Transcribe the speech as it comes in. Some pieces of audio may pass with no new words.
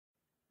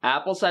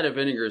Apple cider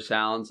vinegar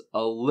sounds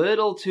a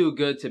little too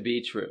good to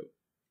be true.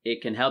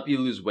 It can help you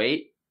lose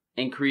weight,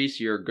 increase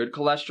your good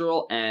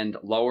cholesterol, and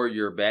lower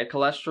your bad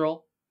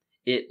cholesterol.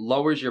 It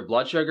lowers your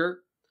blood sugar,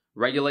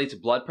 regulates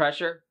blood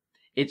pressure.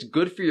 It's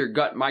good for your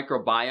gut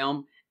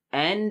microbiome,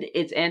 and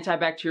it's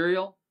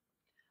antibacterial.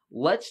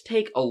 Let's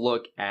take a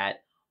look at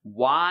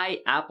why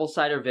apple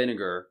cider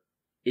vinegar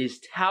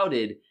is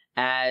touted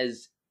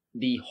as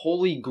the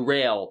holy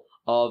grail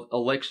of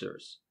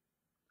elixirs.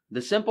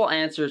 The simple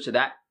answer to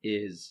that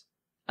is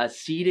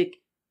acetic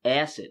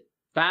acid.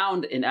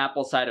 Found in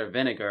apple cider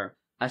vinegar,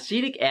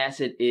 acetic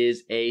acid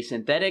is a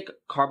synthetic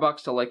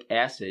carboxylic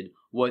acid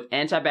with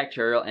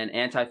antibacterial and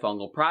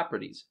antifungal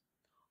properties.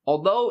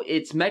 Although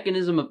its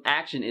mechanism of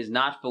action is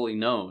not fully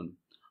known,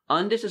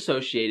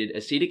 undissociated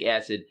acetic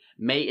acid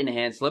may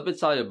enhance lipid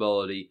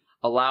solubility,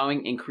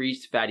 allowing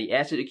increased fatty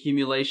acid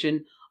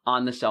accumulation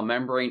on the cell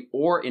membrane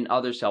or in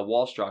other cell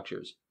wall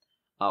structures.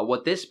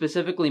 What this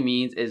specifically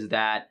means is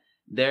that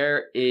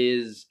there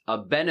is a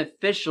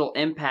beneficial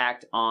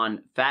impact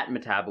on fat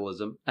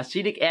metabolism.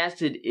 Acetic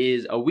acid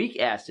is a weak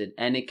acid,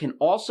 and it can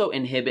also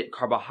inhibit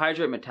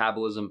carbohydrate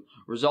metabolism,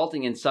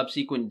 resulting in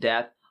subsequent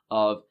death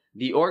of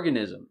the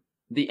organism.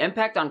 The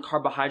impact on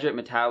carbohydrate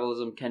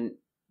metabolism can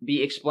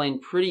be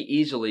explained pretty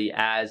easily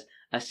as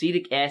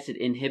acetic acid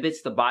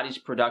inhibits the body's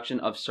production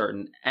of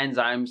certain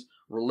enzymes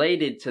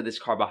related to this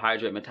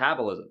carbohydrate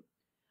metabolism.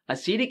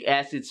 Acetic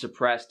acid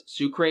suppressed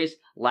sucrase,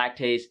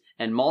 lactase,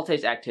 and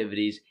maltase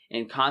activities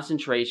in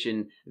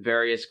concentration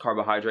various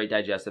carbohydrate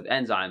digestive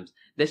enzymes.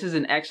 This is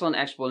an excellent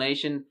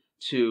explanation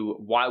to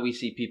why we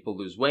see people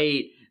lose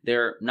weight.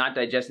 They're not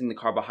digesting the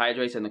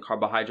carbohydrates, and the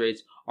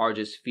carbohydrates are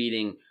just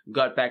feeding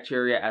gut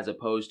bacteria as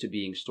opposed to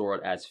being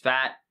stored as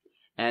fat.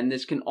 And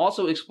this can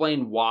also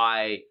explain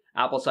why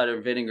apple cider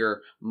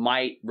vinegar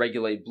might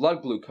regulate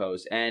blood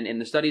glucose. And in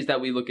the studies that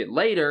we look at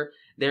later,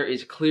 there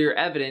is clear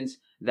evidence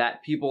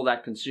that people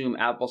that consume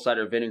apple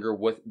cider vinegar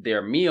with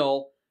their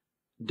meal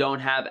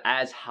don't have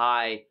as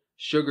high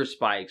sugar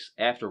spikes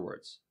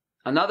afterwards.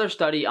 Another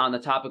study on the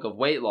topic of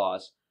weight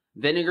loss,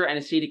 vinegar and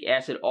acetic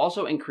acid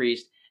also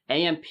increased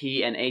AMP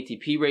and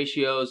ATP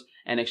ratios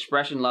and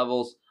expression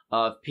levels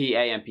of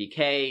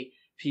PAMPK,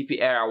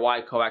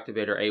 PPARY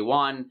coactivator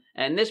A1,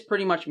 and this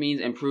pretty much means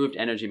improved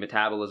energy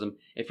metabolism.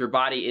 If your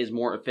body is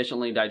more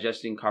efficiently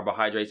digesting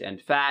carbohydrates and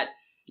fat,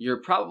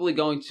 you're probably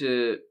going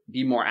to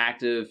be more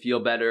active, feel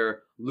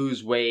better,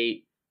 lose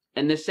weight.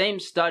 In the same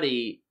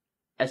study,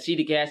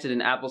 acetic acid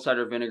and apple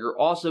cider vinegar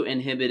also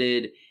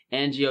inhibited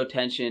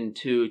angiotensin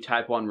II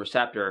type 1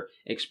 receptor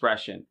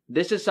expression.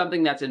 This is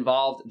something that's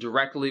involved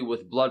directly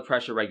with blood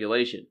pressure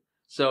regulation.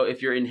 So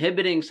if you're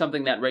inhibiting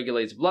something that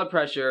regulates blood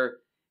pressure,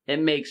 it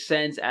makes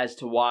sense as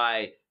to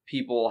why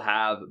people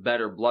have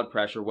better blood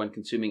pressure when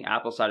consuming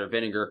apple cider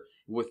vinegar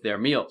with their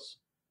meals.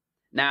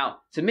 Now,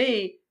 to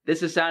me,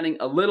 this is sounding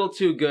a little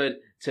too good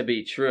to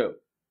be true.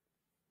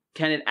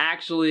 Can it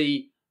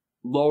actually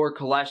lower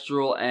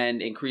cholesterol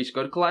and increase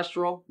good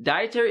cholesterol?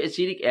 Dietary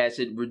acetic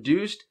acid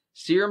reduced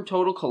serum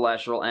total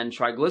cholesterol and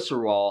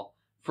triglycerol,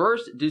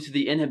 first due to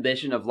the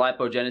inhibition of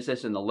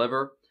lipogenesis in the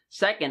liver,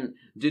 second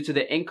due to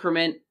the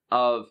increment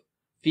of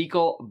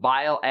fecal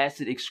bile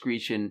acid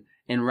excretion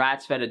in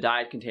rats fed a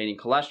diet containing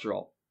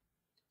cholesterol.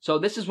 So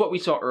this is what we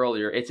saw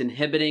earlier. It's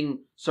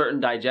inhibiting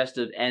certain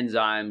digestive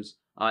enzymes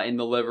in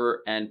the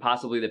liver and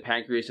possibly the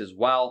pancreas as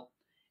well.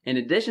 In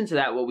addition to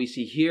that, what we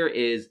see here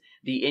is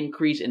the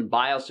increase in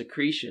bile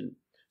secretion.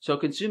 So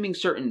consuming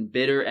certain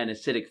bitter and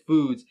acidic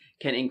foods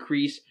can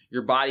increase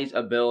your body's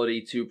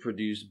ability to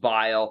produce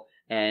bile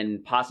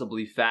and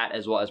possibly fat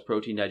as well as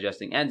protein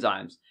digesting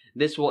enzymes.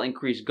 This will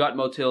increase gut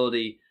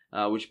motility,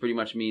 which pretty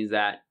much means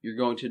that you're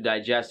going to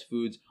digest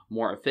foods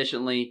more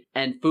efficiently,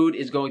 and food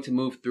is going to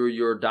move through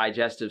your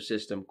digestive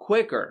system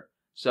quicker.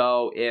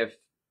 So if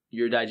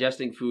you're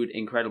digesting food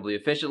incredibly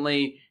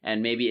efficiently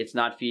and maybe it's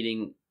not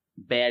feeding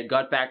bad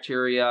gut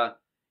bacteria,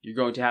 you're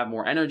going to have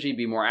more energy,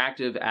 be more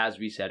active, as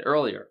we said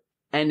earlier.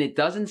 And it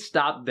doesn't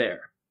stop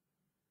there.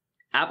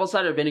 Apple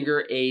cider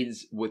vinegar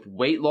aids with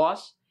weight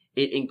loss.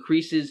 It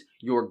increases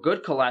your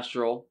good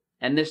cholesterol,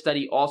 and this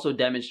study also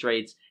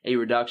demonstrates a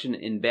reduction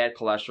in bad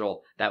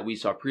cholesterol that we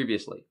saw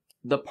previously.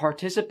 The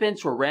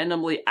participants were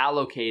randomly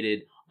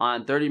allocated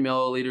on 30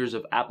 milliliters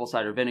of apple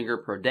cider vinegar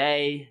per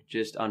day,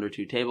 just under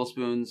 2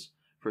 tablespoons,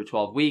 for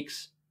 12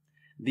 weeks.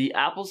 The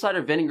apple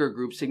cider vinegar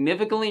group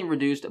significantly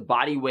reduced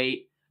body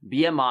weight,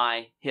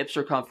 BMI, hip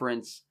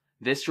circumference,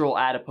 visceral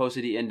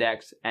adiposity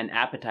index, and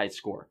appetite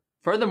score.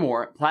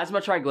 Furthermore,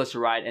 plasma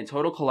triglyceride and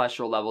total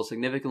cholesterol levels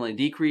significantly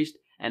decreased,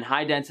 and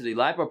high-density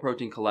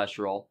lipoprotein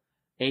cholesterol,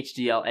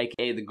 HDL,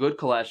 aka the good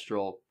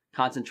cholesterol,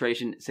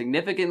 concentration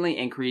significantly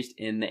increased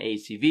in the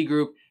ACV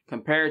group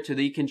compared to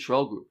the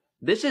control group.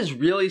 This is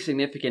really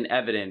significant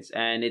evidence,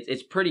 and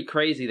it's pretty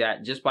crazy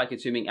that just by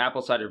consuming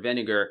apple cider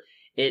vinegar,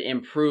 it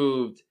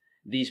improved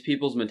these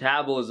people's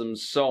metabolism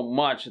so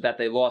much that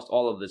they lost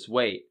all of this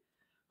weight.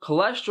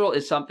 Cholesterol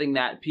is something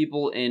that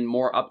people in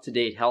more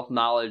up-to-date health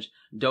knowledge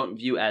don't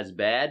view as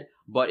bad,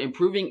 but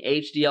improving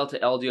HDL to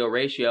LDL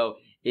ratio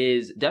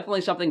is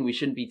definitely something we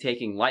shouldn't be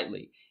taking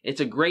lightly.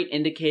 It's a great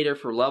indicator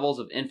for levels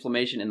of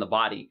inflammation in the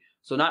body.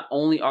 So not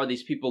only are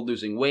these people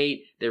losing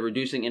weight, they're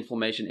reducing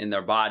inflammation in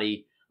their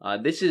body.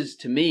 This is,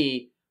 to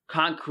me,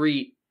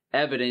 concrete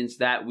evidence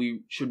that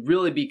we should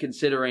really be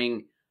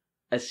considering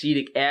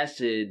acetic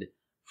acid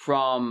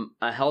from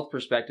a health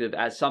perspective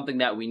as something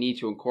that we need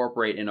to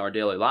incorporate in our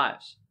daily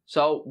lives.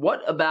 So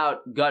what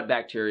about gut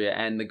bacteria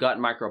and the gut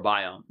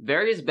microbiome?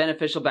 Various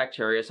beneficial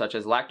bacteria such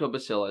as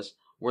lactobacillus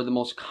were the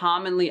most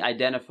commonly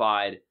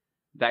identified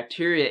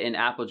bacteria in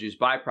apple juice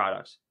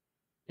byproducts.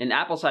 In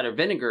apple cider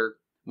vinegar,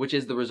 which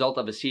is the result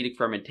of acetic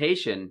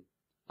fermentation,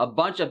 a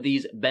bunch of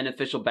these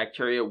beneficial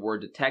bacteria were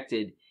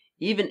detected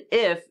even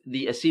if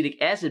the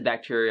acetic acid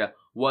bacteria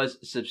was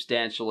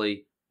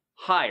substantially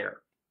higher.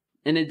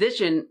 In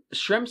addition,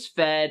 shrimps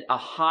fed a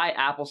high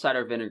apple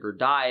cider vinegar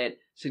diet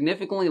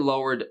significantly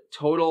lowered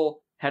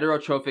total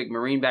heterotrophic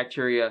marine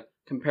bacteria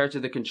compared to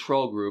the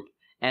control group,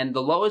 and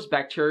the lowest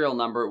bacterial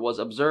number was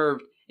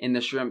observed in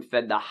the shrimp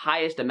fed the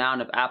highest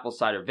amount of apple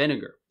cider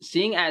vinegar.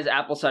 Seeing as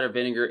apple cider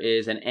vinegar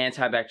is an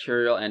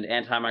antibacterial and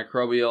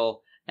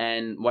antimicrobial,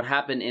 and what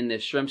happened in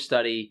this shrimp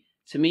study,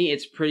 to me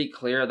it's pretty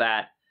clear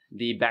that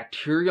the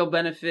bacterial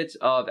benefits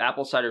of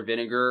apple cider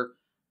vinegar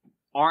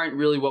aren't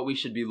really what we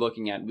should be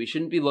looking at. We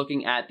shouldn't be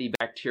looking at the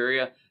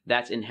bacteria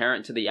that's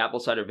inherent to the apple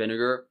cider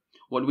vinegar.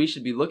 What we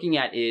should be looking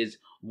at is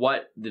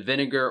what the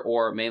vinegar,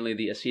 or mainly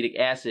the acetic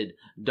acid,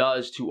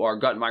 does to our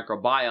gut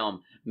microbiome.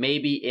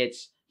 Maybe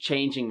it's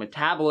changing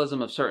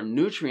metabolism of certain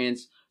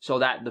nutrients so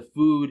that the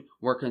food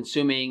we're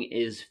consuming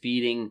is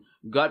feeding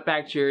gut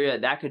bacteria.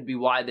 That could be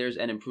why there's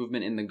an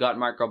improvement in the gut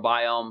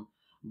microbiome.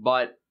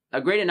 But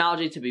a great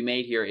analogy to be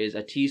made here is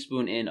a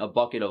teaspoon in a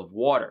bucket of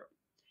water.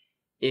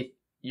 If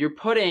you're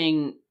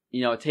putting,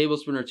 a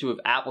tablespoon or two of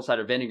apple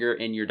cider vinegar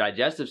in your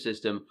digestive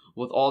system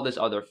with all this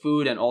other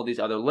food and all these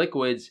other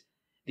liquids,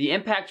 the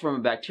impact from a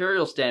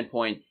bacterial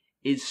standpoint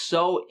is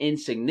so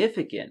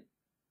insignificant.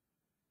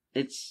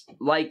 It's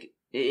like,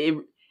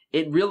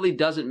 it really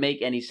doesn't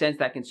make any sense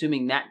that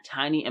consuming that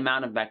tiny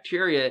amount of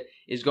bacteria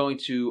is going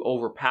to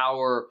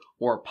overpower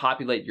or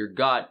populate your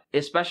gut,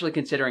 especially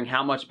considering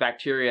how much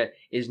bacteria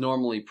is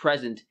normally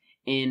present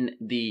in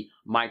the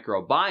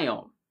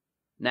microbiome.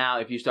 Now,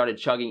 if you started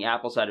chugging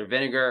apple cider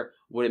vinegar,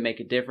 would it make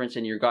a difference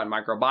in your gut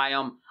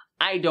microbiome?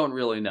 I don't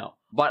really know.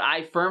 But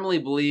I firmly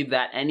believe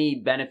that any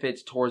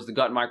benefits towards the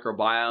gut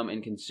microbiome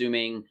in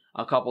consuming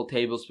a couple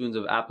tablespoons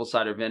of apple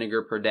cider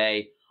vinegar per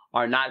day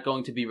are not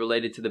going to be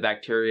related to the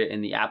bacteria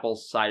in the apple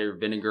cider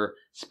vinegar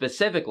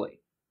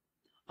specifically.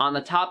 On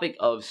the topic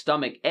of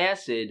stomach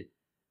acid,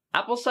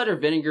 apple cider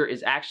vinegar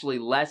is actually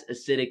less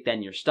acidic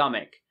than your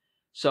stomach.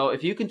 So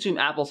if you consume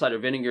apple cider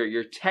vinegar,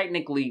 you're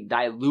technically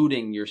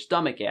diluting your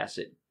stomach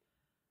acid.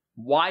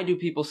 Why do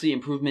people see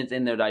improvements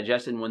in their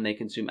digestion when they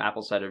consume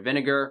apple cider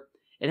vinegar?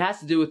 It has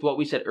to do with what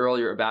we said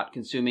earlier about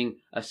consuming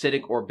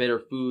acidic or bitter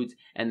foods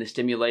and the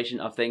stimulation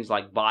of things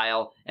like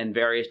bile and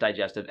various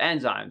digestive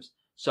enzymes.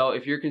 So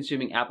if you're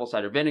consuming apple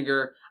cider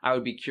vinegar, I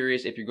would be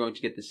curious if you're going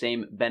to get the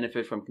same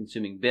benefit from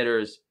consuming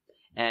bitters.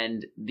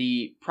 And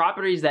the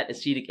properties that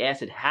acetic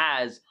acid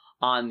has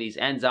on these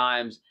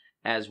enzymes,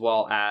 as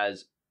well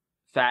as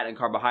fat and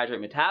carbohydrate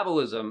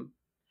metabolism,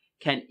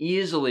 can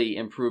easily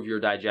improve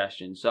your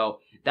digestion. So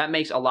that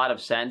makes a lot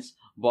of sense,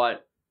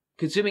 but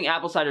consuming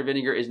apple cider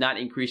vinegar is not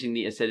increasing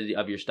the acidity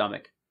of your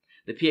stomach.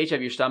 The pH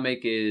of your stomach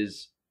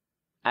is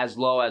as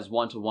low as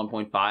 1 to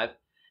 1.5,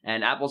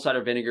 and apple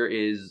cider vinegar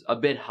is a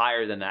bit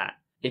higher than that.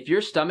 If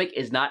your stomach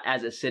is not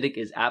as acidic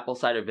as apple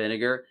cider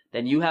vinegar,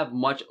 then you have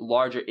much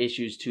larger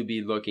issues to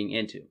be looking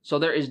into. So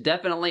there is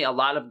definitely a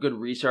lot of good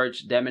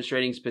research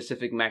demonstrating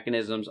specific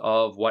mechanisms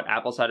of what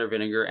apple cider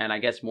vinegar, and I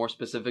guess more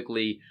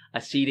specifically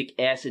acetic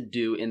acid,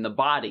 do in the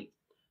body.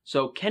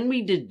 So can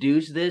we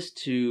deduce this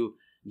to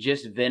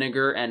just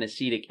vinegar and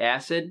acetic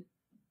acid?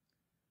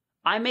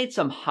 I made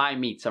some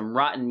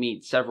rotten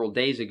meat several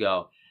days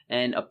ago,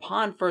 and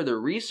upon further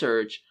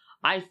research,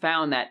 I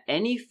found that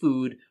any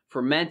food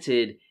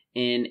fermented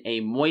in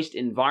a moist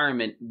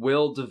environment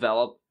will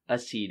develop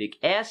acetic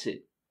acid.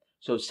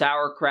 So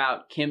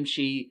sauerkraut,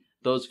 kimchi,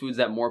 those foods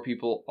that more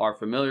people are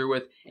familiar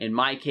with. In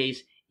my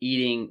case,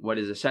 eating what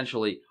is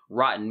essentially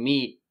rotten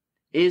meat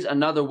is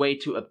another way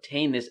to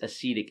obtain this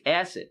acetic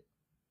acid.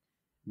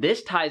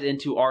 This ties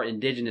into our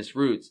indigenous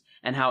roots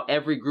and how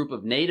every group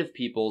of native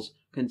peoples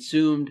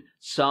consumed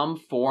some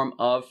form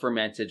of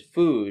fermented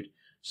food.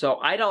 So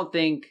I don't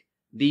think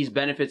these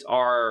benefits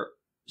are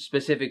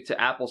specific to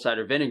apple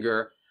cider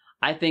vinegar.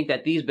 I think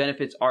that these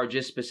benefits are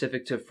just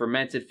specific to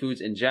fermented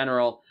foods in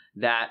general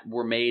that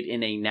were made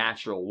in a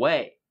natural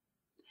way.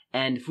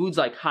 And foods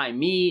like high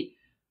meat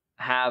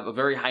have a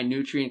very high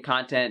nutrient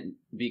content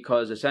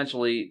because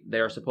essentially they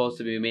are supposed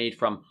to be made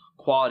from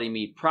quality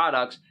meat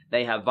products.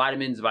 They have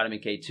vitamins, vitamin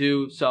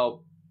K2.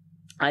 So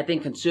I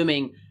think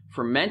consuming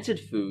fermented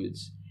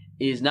foods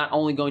is not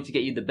only going to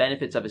get you the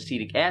benefits of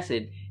acetic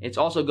acid, it's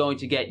also going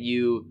to get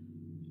you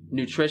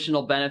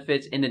nutritional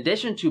benefits in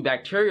addition to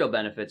bacterial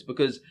benefits,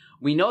 because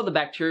we know the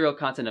bacterial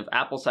content of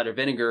apple cider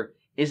vinegar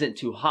isn't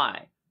too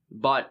high,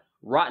 but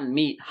rotten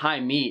meat,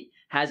 high meat,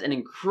 has an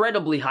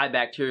incredibly high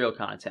bacterial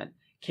content,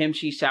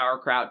 kimchi,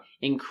 sauerkraut,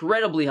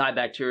 incredibly high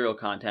bacterial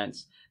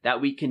contents that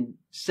we can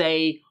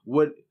say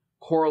would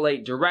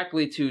correlate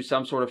directly to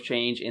some sort of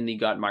change in the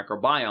gut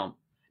microbiome.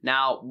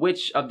 Now,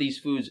 which of these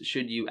foods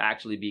should you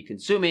actually be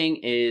consuming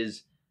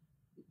is,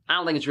 I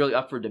don't think it's really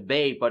up for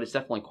debate, but it's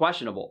definitely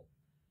questionable.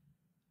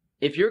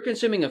 If you're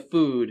consuming a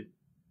food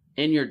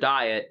in your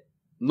diet,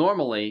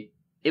 normally,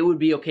 it would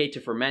be okay to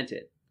ferment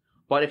it.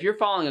 But if you're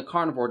following a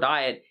carnivore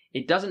diet,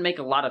 it doesn't make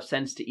a lot of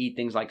sense to eat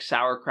things like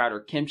sauerkraut or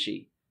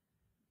kimchi.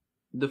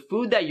 The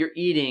food that you're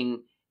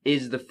eating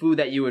is the food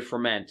that you would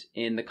ferment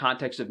in the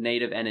context of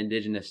native and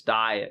indigenous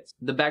diets.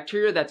 The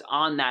bacteria that's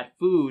on that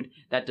food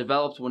that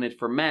develops when it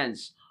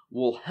ferments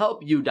will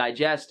help you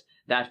digest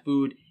that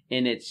food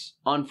in its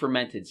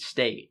unfermented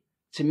state.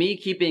 To me,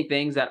 keeping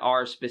things that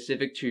are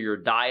specific to your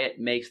diet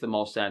makes the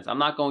most sense. I'm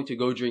not going to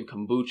go drink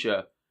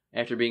kombucha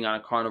after being on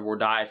a carnivore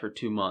diet for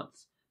 2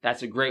 months.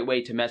 That's a great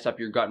way to mess up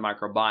your gut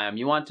microbiome.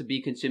 You want to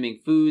be consuming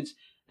foods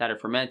that are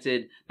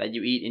fermented that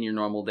you eat in your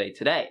normal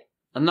day-to-day.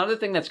 Another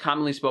thing that's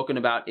commonly spoken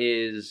about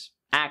is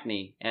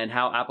acne and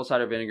how apple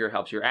cider vinegar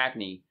helps your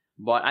acne.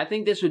 But I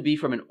think this would be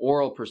from an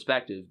oral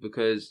perspective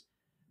because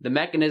the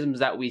mechanisms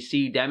that we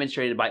see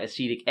demonstrated by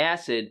acetic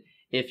acid,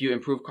 if you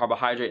improve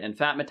carbohydrate and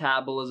fat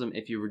metabolism,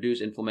 if you reduce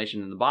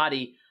inflammation in the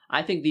body,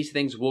 I think these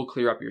things will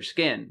clear up your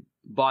skin.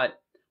 But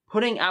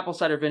putting apple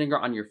cider vinegar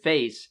on your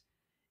face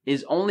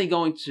is only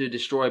going to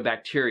destroy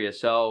bacteria.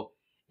 So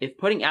if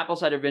putting apple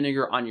cider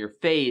vinegar on your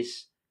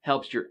face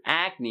helps your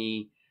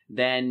acne,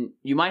 then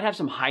you might have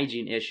some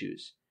hygiene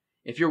issues.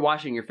 If you're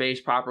washing your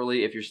face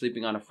properly, if you're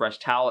sleeping on a fresh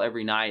towel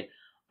every night,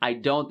 I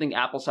don't think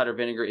apple cider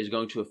vinegar is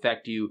going to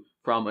affect you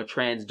from a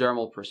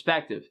transdermal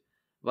perspective.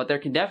 But there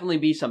can definitely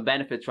be some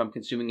benefits from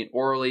consuming it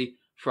orally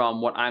from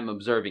what I'm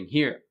observing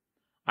here.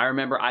 I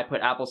remember I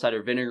put apple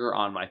cider vinegar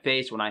on my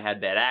face when I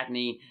had bad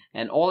acne,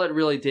 and all it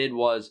really did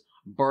was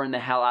burn the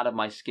hell out of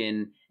my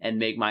skin and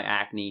make my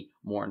acne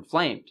more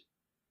inflamed.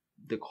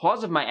 The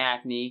cause of my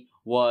acne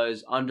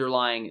was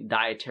underlying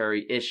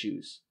dietary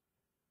issues.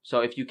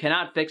 So if you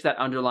cannot fix that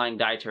underlying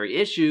dietary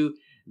issue,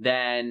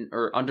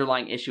 or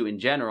underlying issue in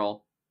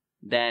general,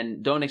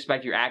 then don't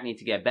expect your acne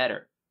to get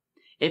better.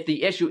 If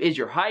the issue is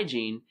your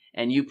hygiene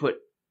and you put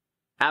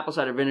apple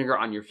cider vinegar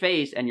on your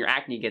face and your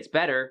acne gets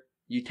better,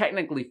 you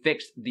technically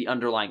fixed the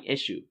underlying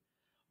issue.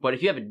 But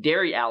if you have a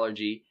dairy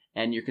allergy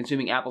and you're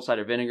consuming apple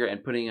cider vinegar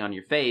and putting it on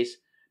your face,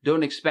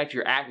 don't expect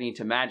your acne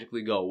to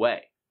magically go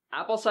away.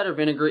 Apple cider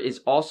vinegar is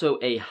also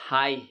a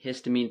high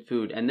histamine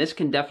food, and this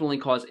can definitely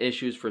cause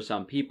issues for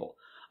some people.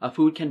 A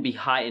food can be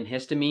high in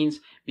histamines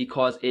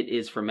because it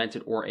is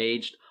fermented or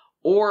aged,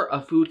 or a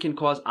food can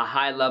cause a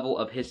high level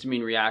of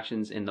histamine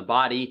reactions in the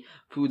body.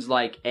 Foods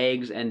like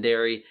eggs and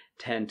dairy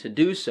tend to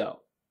do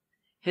so.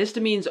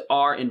 Histamines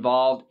are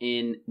involved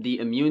in the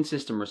immune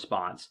system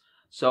response.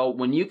 So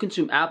when you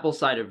consume apple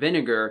cider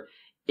vinegar,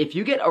 if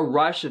you get a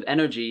rush of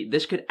energy,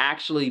 this could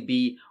actually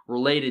be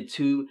related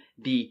to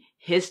the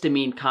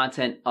histamine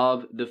content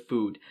of the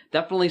food.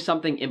 Definitely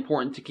something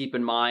important to keep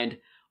in mind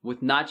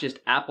with not just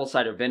apple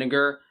cider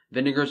vinegar,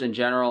 vinegars in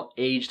general,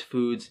 aged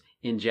foods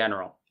in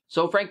general.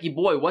 So Frankie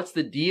boy, what's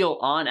the deal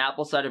on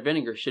apple cider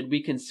vinegar? Should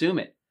we consume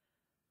it?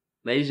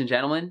 Ladies and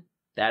gentlemen,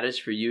 that is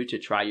for you to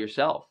try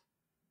yourself.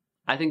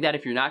 I think that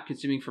if you're not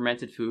consuming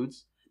fermented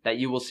foods, that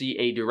you will see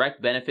a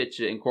direct benefit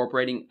to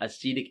incorporating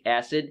acetic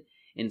acid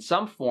in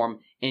some form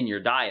in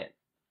your diet.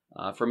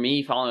 For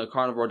me, following a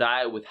carnivore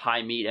diet with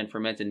high meat and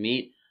fermented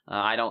meat,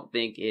 I don't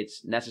think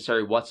it's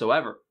necessary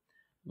whatsoever.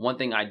 One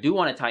thing I do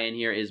want to tie in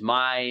here is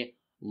my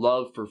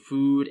love for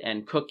food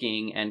and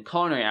cooking and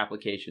culinary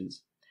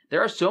applications.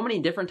 There are so many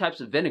different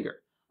types of vinegar.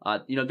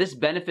 This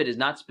benefit is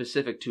not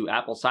specific to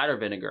apple cider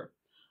vinegar.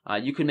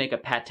 You can make a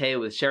pate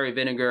with sherry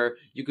vinegar.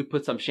 You could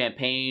put some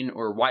champagne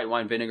or white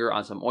wine vinegar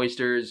on some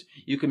oysters.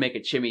 You can make a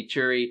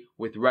chimichurri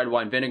with red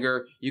wine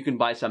vinegar. You can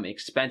buy some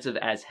expensive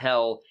as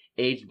hell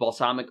aged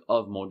balsamic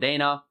of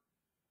Modena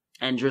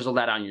and drizzle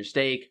that on your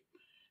steak.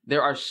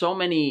 There are so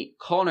many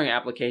culinary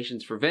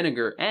applications for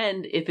vinegar,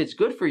 and if it's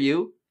good for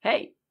you,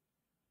 hey,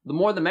 the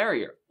more the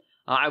merrier.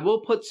 I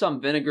will put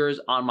some vinegars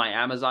on my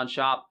Amazon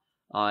shop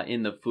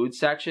in the food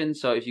section,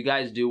 so if you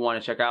guys do want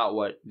to check out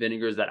what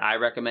vinegars that I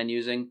recommend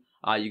using,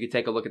 you can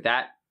take a look at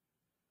that.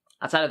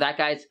 Outside of that,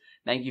 guys,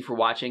 thank you for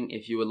watching.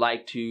 If you would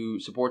like to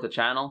support the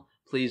channel,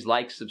 please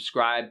like,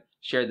 subscribe,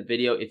 share the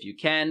video if you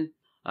can.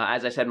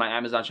 As I said, my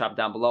Amazon shop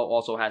down below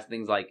also has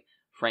things like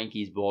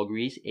Frankie's Ball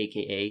Grease,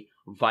 aka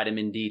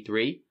Vitamin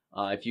D3.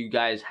 If you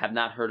guys have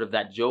not heard of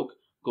that joke,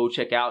 go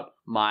check out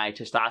my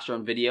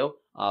testosterone video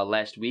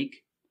last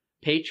week.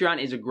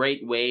 Patreon is a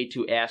great way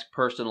to ask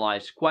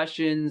personalized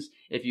questions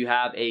if you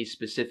have a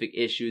specific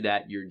issue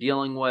that you're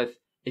dealing with.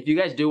 If you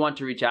guys do want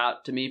to reach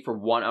out to me for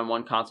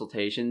one-on-one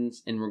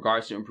consultations in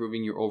regards to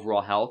improving your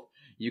overall health,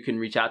 you can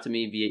reach out to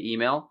me via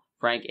email,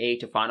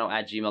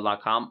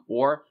 frankatofano@gmail.com,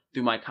 or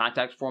through my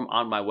contact form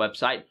on my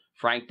website,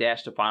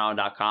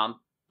 frank-tofano.com.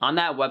 On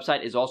that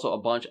website is also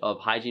a bunch of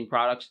hygiene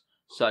products,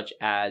 such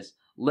as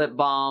lip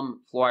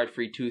balm,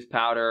 fluoride-free tooth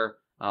powder,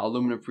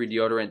 aluminum-free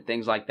deodorant,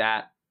 things like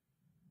that.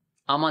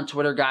 I'm on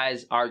Twitter,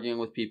 guys, arguing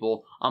with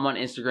people. I'm on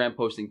Instagram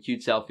posting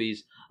cute selfies.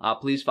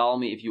 Please follow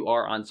me if you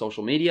are on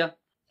social media.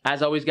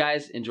 As always,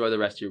 guys, enjoy the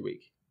rest of your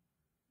week.